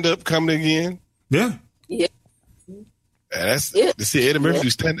do stand up coming again. Yeah. Yeah. To see Eddie Murphy do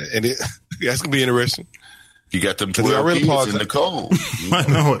stand up, and that's gonna be interesting. You got them 12 kids in Nicole. I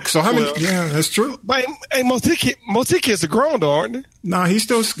know it. So how many? Yeah, that's true. But hey, most of the kids are grown, though, aren't they? No, he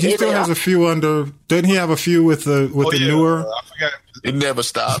still has a few under. Doesn't he have a few with the newer? I forgot. It never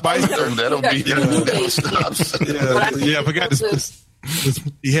stops. That'll be. It never stops. I forgot this.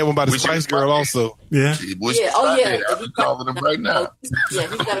 He had one by the Spice Girl also. Yeah. I'm calling him right now. Yeah,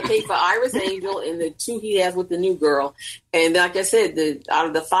 he's got to pay for Iris Angel and the 2 he has with the new girl. And like I said, out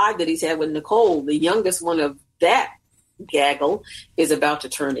of the 5 that he's had with Nicole, the youngest one of that gaggle is about to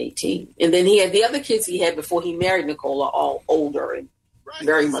turn 18. And then he had the other kids he had before he married Nicole are all older and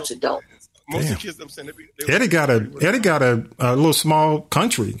very much adult. Most of the kids, I'm saying, Eddie got a little small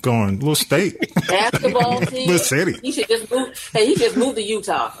country going, little state, basketball team, little city. He should just move. Hey, he just moved to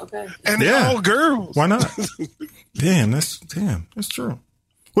Utah. Okay, and they're all girls. Why not? That's true.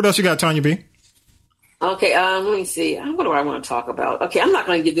 What else you got, Tanya B? Okay, let me see. What do I want to talk about? Okay, I'm not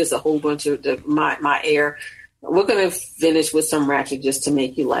going to give this a whole bunch of my air. We're going to finish with some ratchet just to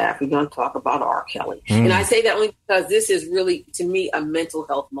make you laugh. We're going to talk about R. Kelly, and I say that only because this is really, to me, a mental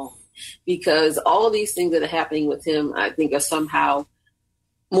health moment. Because all of these things that are happening with him, I think, are somehow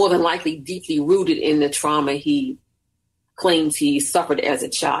more than likely deeply rooted in the trauma he claims he suffered as a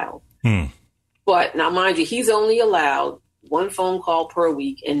child. But now, mind you, he's only allowed 1 phone call per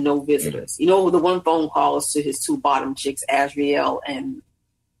week and no visitors. The 1 phone call is to his 2 bottom chicks, Azriel and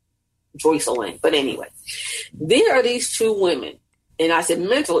Joycelyn. But anyway, there are these 2 women. And I said,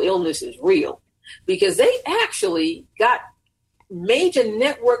 mental illness is real because they actually got major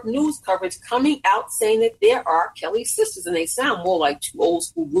network news coverage coming out saying that there are Kelly sisters, and they sound more like 2 old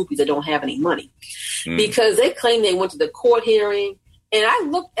school groupies that don't have any money because they claim they went to the court hearing. And I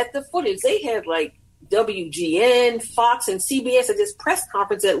looked at the footage. They had like WGN, Fox, and CBS at this press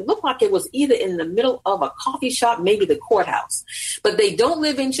conference that looked like it was either in the middle of a coffee shop, maybe the courthouse. But they don't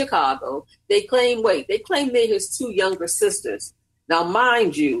live in Chicago. They claim they're his 2 younger sisters. Now,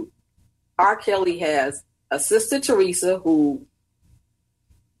 mind you, R. Kelly has a sister, Teresa, who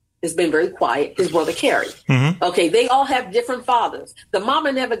has been very quiet, his brother Kerry. Okay, they all have different fathers. The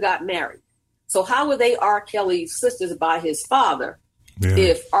mama never got married. So how were they R. Kelly's sisters by his father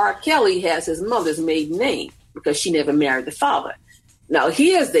if R. Kelly has his mother's maiden name because she never married the father? Now,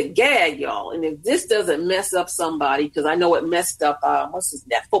 here's the gag, y'all. And if this doesn't mess up somebody, because I know it messed up,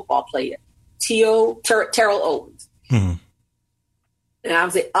 that football player, Terrell Owens. And I'm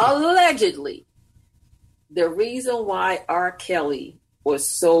saying, allegedly, the reason why R. Kelly was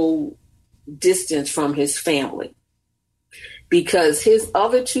so distant from his family because his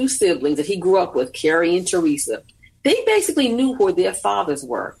other 2 siblings that he grew up with, Kerry and Teresa, they basically knew who their fathers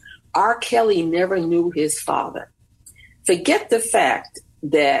were. R. Kelly never knew his father. Forget the fact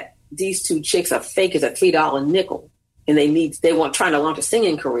that these 2 chicks are fake as a $3 nickel and they want trying to launch a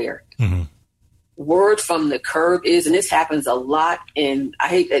singing career. Word from the curb is, and this happens a lot, and I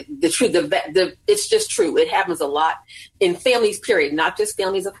hate the truth. It's just true. It happens a lot in families, period, not just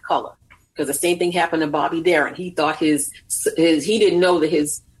families of color. Because the same thing happened to Bobby Darin. He thought he didn't know that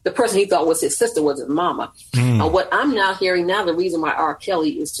the person he thought was his sister was his mama. What I'm now hearing now, the reason why R.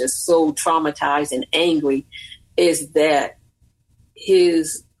 Kelly is just so traumatized and angry is that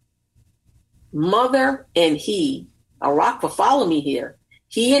his mother and he, Rock, follow me here.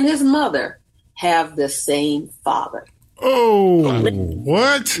 He and his mother have the same father. Oh,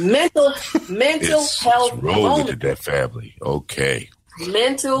 what? Mental health it's rolled moment. into that family. Okay.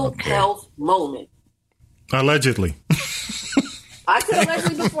 Mental health moment. Allegedly. I said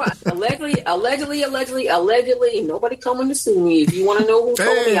allegedly before. Allegedly. Nobody coming to sue me. If you want to know who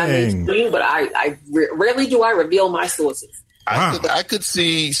told me, I need to sue you. But I rarely do I reveal my sources. I could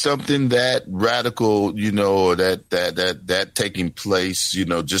see something that radical, or that taking place,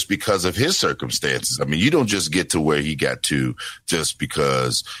 just because of his circumstances. I mean, you don't just get to where he got to just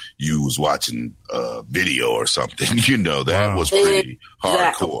because you was watching a video or something. That was pretty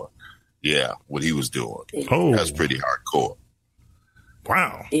hardcore. Yeah, what he was doing. Oh, that's pretty hardcore.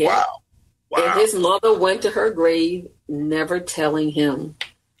 Wow. Yeah. Wow. And his mother went to her grave, never telling him.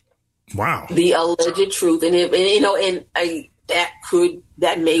 Wow. The alleged truth,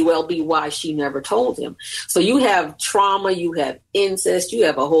 that may well be why she never told him. So you have trauma, you have incest, you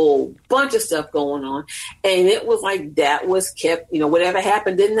have a whole bunch of stuff going on. And it was like that was kept, whatever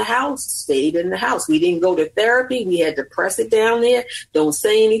happened in the house stayed in the house. We didn't go to therapy. We had to press it down there. Don't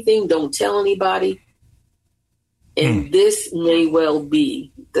say anything. Don't tell anybody. And this may well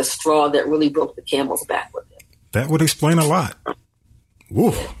be the straw that really broke the camel's back with him. That would explain a lot.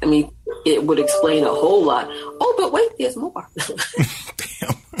 Woo. I mean, it would explain a whole lot. Oh, but wait, there's more. Damn.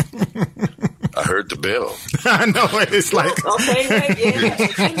 I heard the bell. I know. It's like. Okay, wait,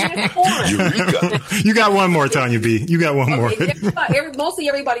 Eureka. You got one more, Tanya B. You got one more. Mostly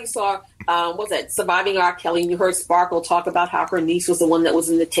everybody saw, Surviving R. Kelly. And you heard Sparkle talk about how her niece was the one that was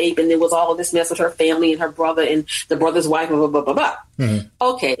in the tape, and there was all of this mess with her family and her brother and the brother's wife, blah, blah, blah, blah. Mm-hmm.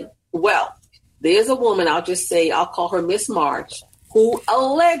 Okay, well, there's a woman, I'll call her Miss March, who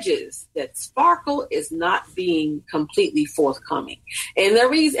alleges that Sparkle is not being completely forthcoming. And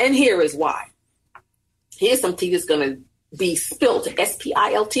here is why. Here's some tea that's going to be spilt,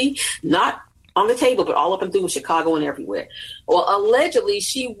 SPILT, not on the table, but all up and through Chicago and everywhere. Well, allegedly,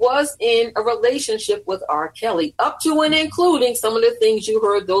 she was in a relationship with R. Kelly, up to and including some of the things you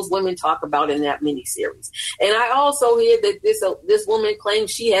heard those women talk about in that miniseries. And I also hear that this woman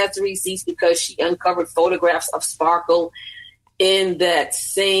claims she has the receipts because she uncovered photographs of Sparkle in that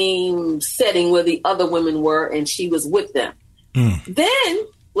same setting where the other women were, and she was with them. Then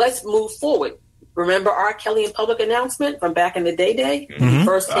let's move forward. Remember R. Kelly in Public Announcement from back in the day? When he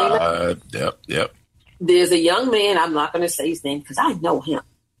first came out? Yep. There's a young man, I'm not going to say his name because I know him,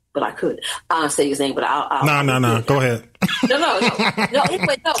 but I could say his name, but I'll No. Go ahead. No.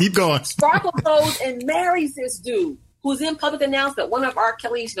 Keep going. Sparkle goes and marries this dude who's in Public Announcement, one of R.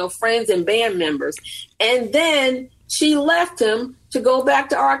 Kelly's friends and band members. And then she left him to go back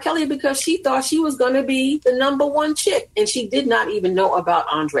to R. Kelly because she thought she was going to be the number one chick. And she did not even know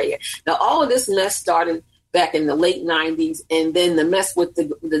about Andrea. Now, all of this mess started back in the late 90s. And then the mess with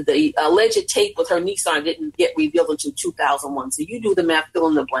the alleged tape with her Nissan didn't get revealed until 2001. So you do the math, fill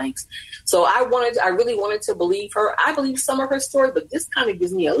in the blanks. So I really wanted to believe her. I believe some of her story, but this kind of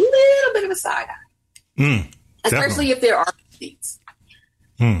gives me a little bit of a side eye. Especially if there are receipts.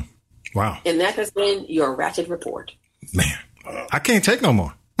 Wow. And that has been your Ratchet Report. Man, I can't take no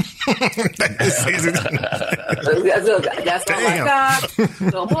more. That's all I got.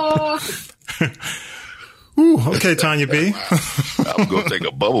 No more. Ooh, okay, Tanya B. I'm going to take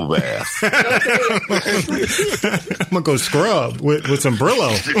a bubble bath. I'm going to go scrub with some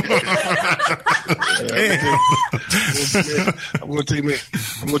Brillo. I'm going to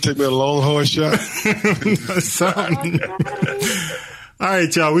take me a long, hard shot. All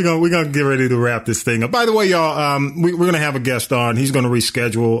right, y'all. We're gonna get ready to wrap this thing up. By the way, y'all, we're gonna have a guest on. He's gonna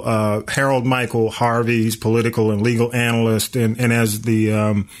reschedule Harold Michael Harvey. He's political and legal analyst, and as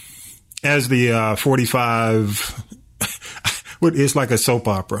the 45, it's like a soap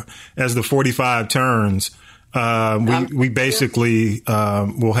opera. As the 45 turns, we basically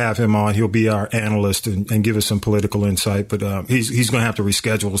will have him on. He'll be our analyst and give us some political insight. But he's going to have to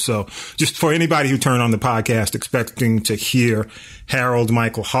reschedule. So just for anybody who turned on the podcast expecting to hear Harold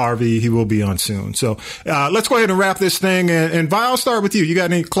Michael Harvey, he will be on soon. So let's go ahead and wrap this thing. And Vi, I'll start with you. You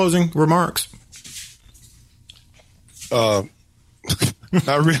got any closing remarks?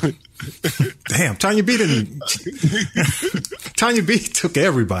 Not really. Damn, Tanya B took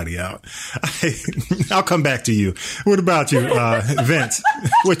everybody out. I'll come back to you. What about you, Vince?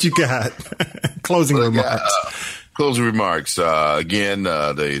 What you got? Closing remarks. Closing remarks. Again,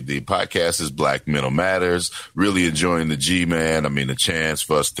 the podcast is Black Mental Matters. Really enjoying the G-Man. I mean, the chance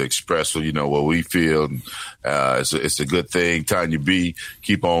for us to express, what we feel. It's a good thing. Tanya B,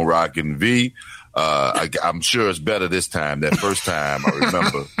 keep on rocking. V. I'm sure it's better this time. That first time, I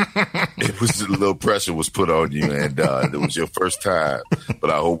remember, it was a little pressure was put on you, and it was your first time. But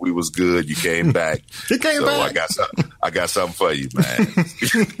I hope we was good. You came back. He came back. I got something for you, man.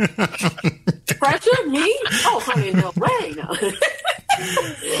 Pressure me? Oh, honey, no way, no.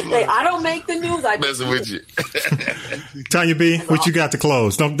 Hey, I don't make the news. I messing with you. Tanya B, what you got to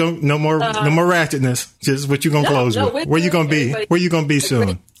close? Don't no more ratchetness. Just what you gonna close with? Where you gonna be? Where you gonna be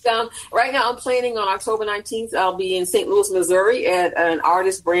soon? Right now, I'm planning on October 19th. I'll be in St. Louis, Missouri at an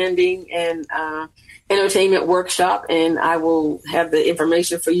artist branding and entertainment workshop, and I will have the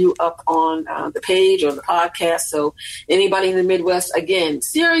information for you up on the page or the podcast. So anybody in the Midwest, again,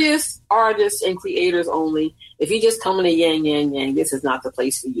 serious artists and creators only. If you just come in a yang, this is not the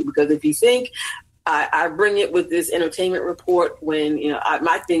place for you. Because if you think I bring it with this entertainment report when,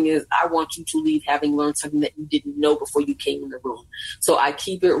 my thing is I want you to leave having learned something that you didn't know before you came in the room. So I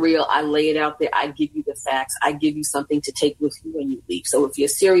keep it real. I lay it out there. I give you the facts. I give you something to take with you when you leave. So if you're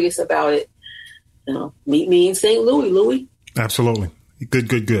serious about it, meet me in St. Louis. Absolutely.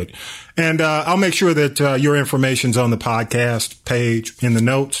 Good. And I'll make sure that your information's on the podcast page in the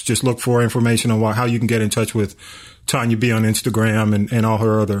notes. Just look for information on how you can get in touch with Tanya B on Instagram and all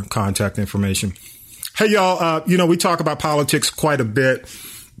her other contact information. Hey, y'all, we talk about politics quite a bit.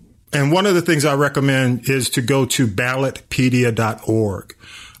 And one of the things I recommend is to go to ballotpedia.org.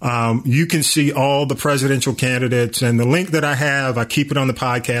 You can see all the presidential candidates, and the link that I keep it on the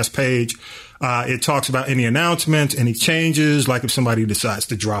podcast page. It talks about any announcements, any changes, like if somebody decides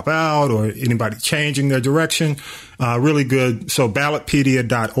to drop out or anybody changing their direction. Really good. So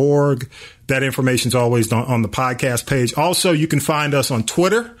ballotpedia.org. That information is always on the podcast page. Also, you can find us on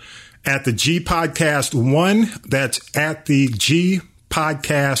Twitter at the G Podcast 1. That's at the G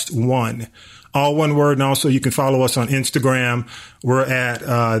Podcast 1. All one word. And also you can follow us on Instagram. We're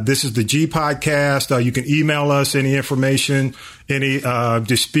at, this is the G Podcast. You can email us any information, any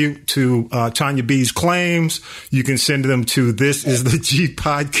dispute to Tanya B's claims. You can send them to this is the G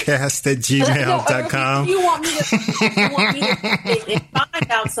Podcast at gmail.com. If you want me to find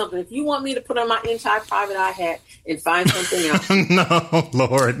out something, if you want me to put on my anti-private eye hat and find something else. No,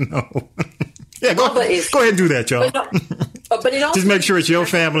 Lord, no. Yeah, go ahead and do that, y'all. But it also, just make sure it's your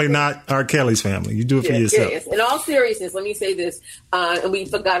family, not R. Kelly's family. You do it for yourself. Yes. In all seriousness, let me say this, and we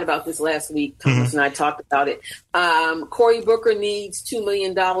forgot about this last week. Thomas and I talked about it. Cory Booker needs $2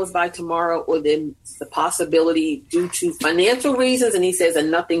 million by tomorrow, or then the possibility due to financial reasons, and he says, and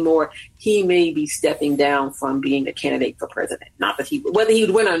nothing more, he may be stepping down from being a candidate for president. Not that whether he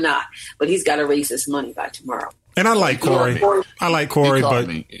would win or not, but he's got to raise his money by tomorrow. And I like Cory. But he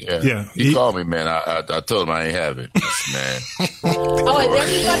called me, man. I told him I ain't have it, man. Oh, and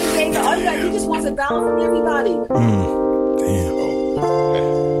everybody, he just wants a dollar from everybody. Damn.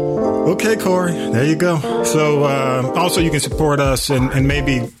 Okay, Cory, there you go. So also you can support us and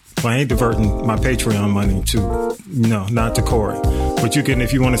maybe, I ain't diverting my Patreon money to, not to Cory. But you can,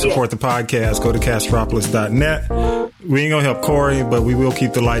 if you want to support the podcast, go to Castropolis.net. We ain't going to help Cory, but we will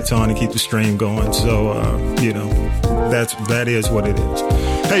keep the lights on and keep the stream going. So, that is what it is.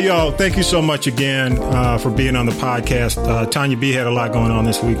 Hey, y'all, thank you so much again for being on the podcast. Tanya B had a lot going on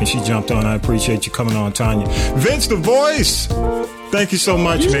this week, and she jumped on. I appreciate you coming on, Tanya. Vince the Voice, thank you so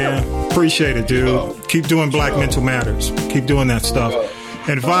much, man. Appreciate it, dude. Keep doing Black Mental Matters. Keep doing that stuff.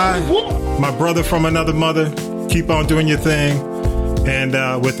 And Vi, my brother from another mother, keep on doing your thing.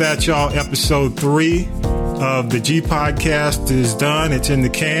 And with that, y'all, episode 3 of the G Podcast is done. It's in the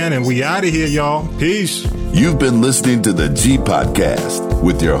can, and we out of here, y'all. Peace. You've been listening to the G Podcast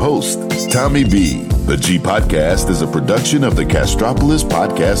with your host, Tommy B. The G Podcast is a production of the Castropolis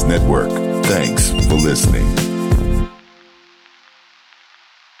Podcast Network. Thanks for listening.